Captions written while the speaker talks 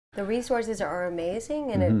The resources are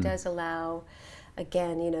amazing, and it does allow,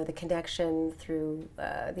 again, you know, the connection through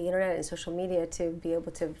the internet and social media to be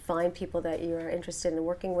able to find people that you're interested in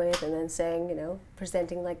working with, and then saying, you know,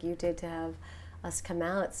 presenting like you did to have us come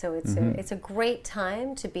out. So it's a great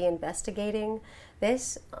time to be investigating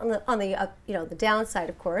this. On the you know, the downside,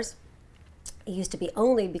 of course, it used to be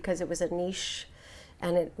only because it was a niche,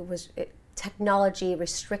 and it technology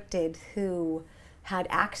restricted who had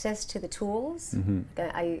access to the tools.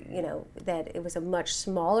 You know, that it was a much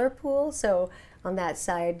smaller pool. So on that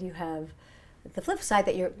side, you have the flip side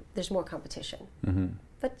that there's more competition.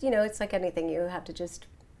 But you know, it's like anything. You have to just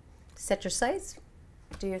set your sights,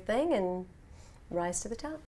 do your thing, and rise to the top.